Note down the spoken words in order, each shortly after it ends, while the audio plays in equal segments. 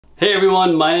Hey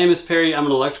everyone, my name is Perry, I'm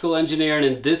an electrical engineer, and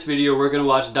in this video we're going to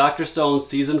watch Dr. Stone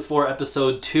Season 4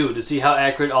 Episode 2 to see how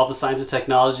accurate all the science and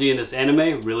technology in this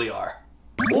anime really are.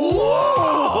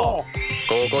 Whoa!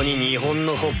 ここに日本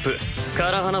のホップ、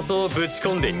カラハナソをぶち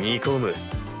込んで煮込む。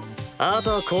あと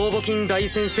は酵母菌大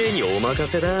先生にお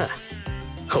任せだ。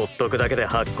ほっとくだけで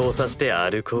発酵させてア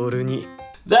ルコールに。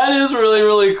That is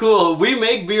really cool. We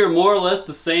make beer more or less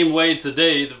the same way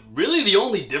today. Really the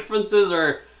only differences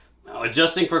are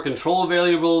adjusting for control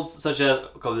variables such as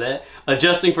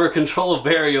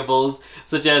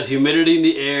humidity in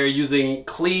the air using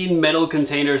clean metal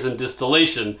containers and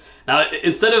distillation. Now,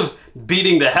 instead of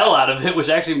beating the hell out of it, which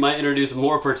actually might introduce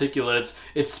more particulates,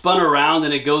 it's spun around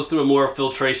and it goes through a more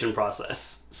filtration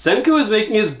process. Senku is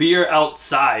making his beer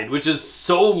outside, which is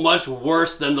so much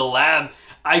worse than the lab.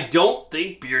 I don't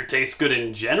think beer tastes good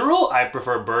in general. I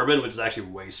prefer bourbon, which is actually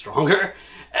way stronger.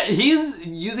 He's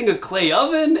using a clay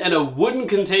oven and a wooden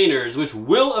containers, which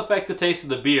will affect the taste of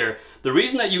the beer. The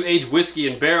reason that you age whiskey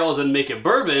in barrels and make it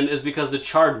bourbon is because the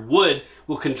charred wood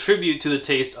will contribute to the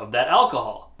taste of that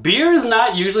alcohol. Beer is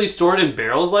not usually stored in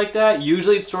barrels like that.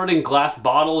 Usually it's stored in glass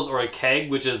bottles or a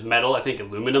keg, which is metal, I think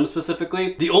aluminum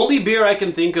specifically. The only beer I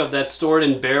can think of that's stored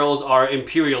in barrels are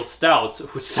imperial stouts,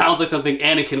 which sounds like something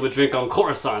Anakin would drink on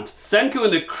Coruscant. Senku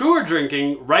and the crew are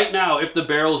drinking right now, if the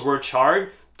barrels were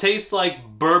charred, tastes like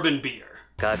bourbon beer.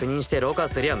 確認してろ過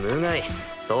すりゃ無害。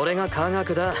それが科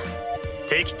学だ。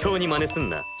適当に真似すん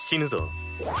な。死ぬぞ。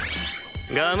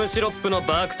ガムシロップの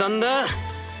爆誕だ。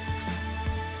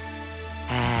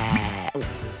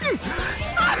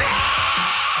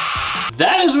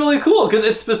That is really cool because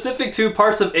it's specific to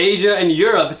parts of Asia and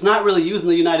Europe. It's not really used in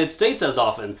the United States as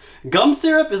often. Gum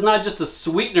syrup is not just a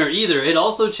sweetener either. It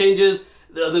also changes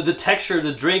the texture of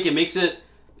the drink. It makes it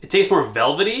tastes more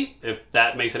velvety, if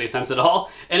that makes any sense at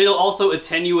all. And it'll also it'll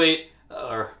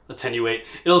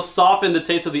soften the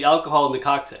taste of the alcohol in the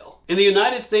cocktail. In the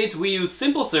United States, we use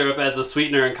simple syrup as a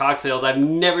sweetener in cocktails. I've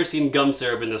never seen gum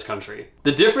syrup in this country.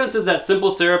 The difference is that simple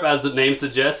syrup, as the name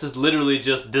suggests, is literally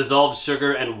just dissolved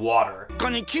sugar and water. ここ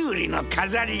にキュウリの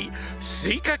飾り、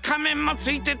スイカ仮面もつ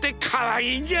いてて可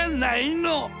愛いじゃない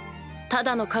の。た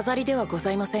だの飾りではござ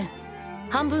いません。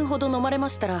半分ほど飲まれま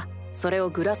したら、それを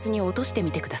グラスに落として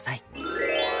みてください。急にスイカ味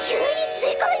に変身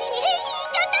し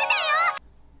ちゃったんだよ。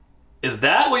Is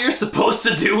that what you're supposed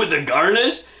to do with the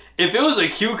garnish? If it was a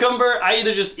cucumber, I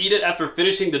either just eat it after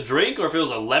finishing the drink, or if it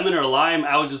was a lemon or lime,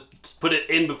 I would just put it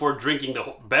in before drinking the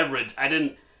whole beverage.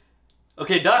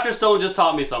 Okay, Dr. Stone just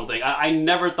taught me something. I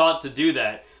never thought to do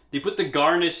that. You put the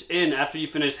garnish in after you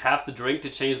finish half the drink to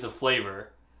change the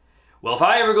flavor. Well, if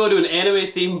I ever go to an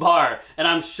anime-themed bar, and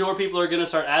I'm sure people are gonna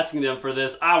start asking them for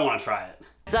this, I wanna try it.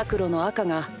 ザクロの赤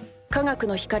が科学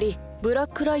の光、ブラ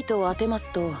ックライトを当てま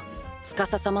すと、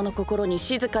司様の心に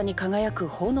静かに輝く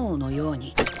炎のよう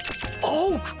に。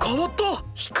青く変わった。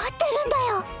光ってるんだ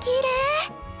よ。綺麗。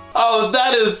Oh,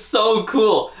 that is so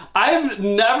cool. I've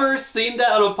never seen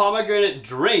that on a pomegranate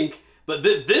drink, but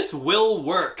this will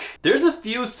work. There's a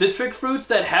few citric fruits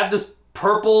that have this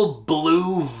purple,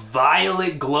 blue,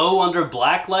 violet glow under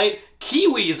black light.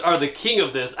 Kiwis are the king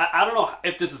of this. I don't know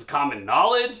if this is common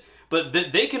knowledge, but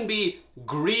they can be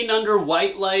green under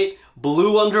white light,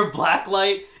 blue under black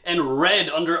light, and red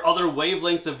under other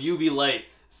wavelengths of UV light.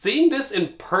 Seeing this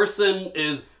in person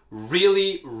is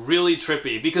really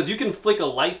trippy because you can flick a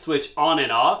light switch on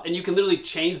and off and you can literally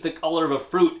change the color of a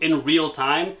fruit in real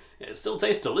time and it still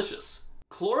tastes delicious.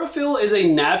 Chlorophyll is a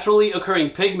naturally occurring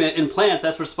pigment in plants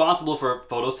that's responsible for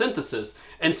photosynthesis,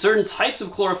 and certain types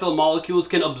of chlorophyll molecules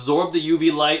can absorb the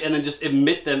UV light and then just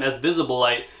emit them as visible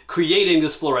light, creating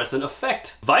this fluorescent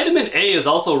effect. Vitamin A is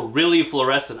also really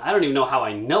fluorescent. I don't even know how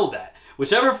I know that.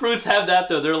 Whichever fruits have that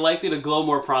though, they're likely to glow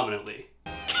more prominently.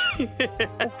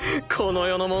 この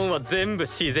世のもんは全部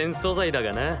自然素材だ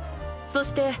がな。そ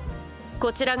して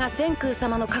こちらが千空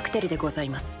様のカクテルでござい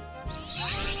ます。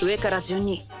上から順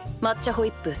に抹茶ホイ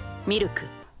ップ、ミルク。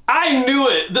I knew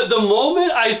it! The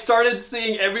moment I started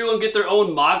seeing everyone get their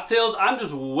own mocktails, I'm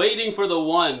just waiting for the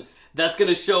one that's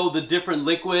gonna show the different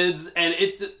liquids, and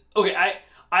it's... Okay,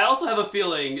 I also have a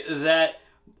feeling that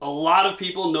a lot of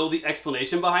people know the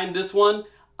explanation behind this one.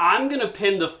 I'm gonna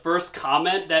pin the first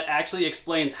comment that actually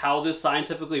explains how this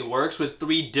scientifically works with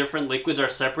 3 different liquids are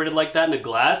separated like that in a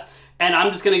glass, and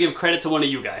I'm just gonna give credit to one of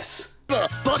you guys.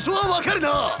 場所はわかる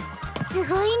な。す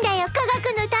ごいんだよ、科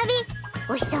学の旅。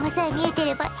お日様さえ見えて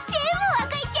れば全部わ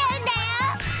かっちゃうんだよ。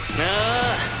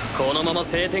ああ、このまま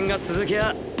晴天が続き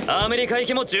ゃアメリカ行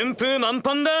きも順風満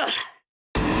帆だ。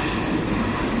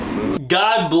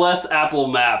God bless Apple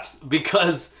Maps,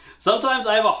 because sometimes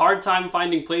I have a hard time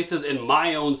finding places in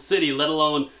my own city, let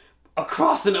alone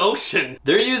across an ocean.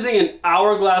 They're using an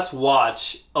hourglass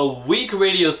watch, a weak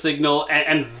radio signal,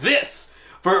 and this.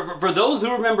 For those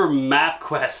who remember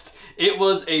MapQuest, it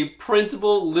was a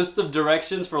printable list of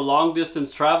directions for long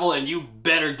distance travel, and you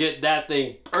better get that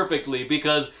thing perfectly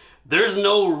because there's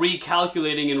no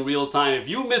recalculating in real time. If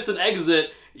you miss an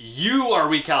exit, you are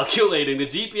recalculating. The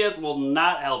GPS will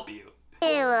not help you.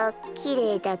 絵は綺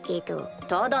麗だけど。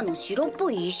ただの白っ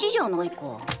ぽい石じゃない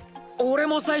か。俺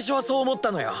も最初はそう思っ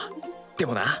たのよ。で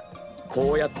もな、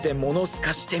こうやって物透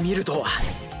かしてみると。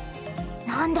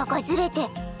なんだかずれて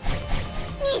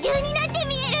二重になって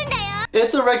見えるんだよ。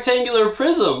 It's a rectangular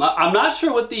prism. I'm not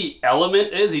sure what the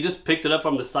element is. He just picked it up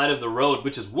from the side of the road,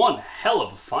 which is one hell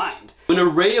of a find. When an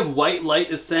array of white light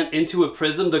is sent into a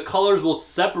prism, the colors will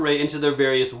separate into their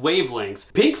various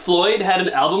wavelengths. Pink Floyd had an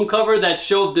album cover that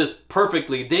showed this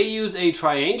perfectly. They used a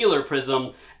triangular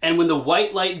prism, and when the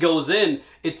white light goes in,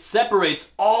 it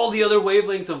separates all the other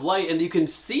wavelengths of light and you can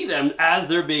see them as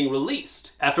they're being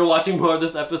released. After watching more of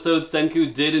this episode,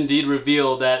 Senku did indeed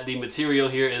reveal that the material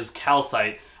here is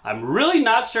calcite. I'm really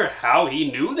not sure how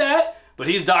he knew that, but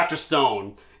he's Dr.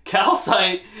 Stone.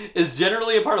 Calcite is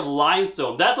generally a part of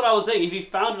limestone. That's what I was saying. If he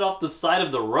found it off the side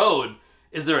of the road,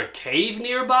 is there a cave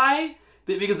nearby?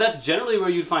 Because that's generally where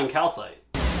you'd find calcite.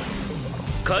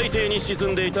 海底に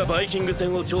沈んでいたバイキング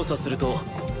船を調査すると、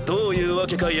どういうわ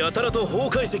けかやたらと崩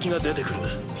壊石が出てくる。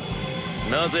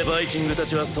なぜバイキングた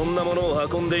ちはそんなものを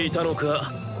運んでいたの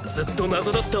か、ずっと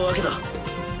謎だったわけだ。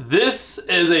This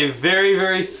is a very,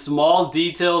 very small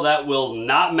detail that will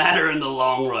not matter in the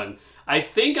long run. I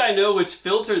think I know which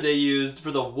filter they used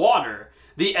for the water.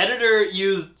 The editor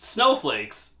used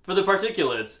snowflakes for the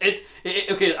particulates.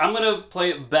 Okay, I'm gonna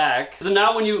play it back. So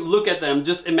now when you look at them,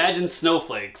 just imagine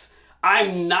snowflakes.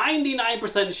 I'm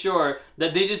 99% sure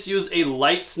that they just used a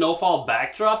light snowfall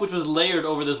backdrop, which was layered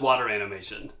over this water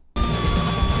animation.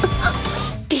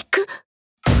 リク。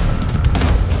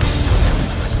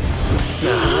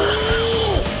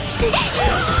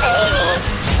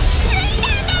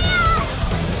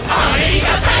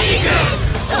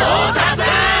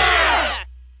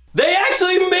They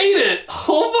actually made it!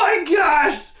 Oh my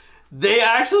gosh! They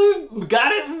actually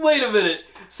got it? Wait a minute.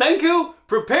 Senku,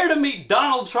 prepare to meet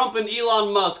Donald Trump and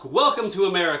Elon Musk. Welcome to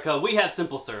America. We have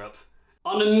simple syrup.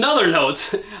 On another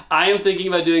note, I am thinking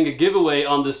about doing a giveaway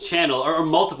on this channel, or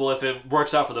multiple if it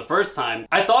works out for the first time.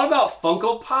 I thought about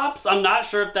Funko Pops. I'm not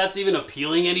sure if that's even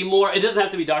appealing anymore. It doesn't have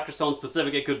to be Dr. Stone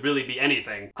specific, it could really be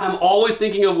anything. I'm always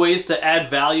thinking of ways to add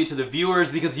value to the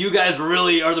viewers because you guys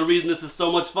really are the reason this is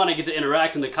so much fun. I get to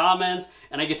interact in the comments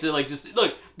and I get to just,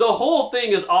 look, the whole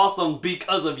thing is awesome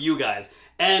because of you guys.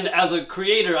 And as a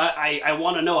creator, I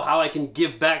want to know how I can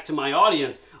give back to my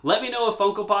audience. Let me know if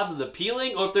Funko Pops is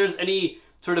appealing or if there's any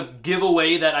sort of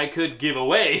giveaway that I could give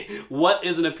away. What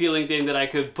is an appealing thing that I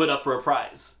could put up for a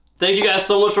prize? Thank you guys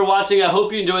so much for watching. I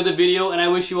hope you enjoyed the video and I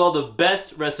wish you all the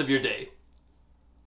best rest of your day.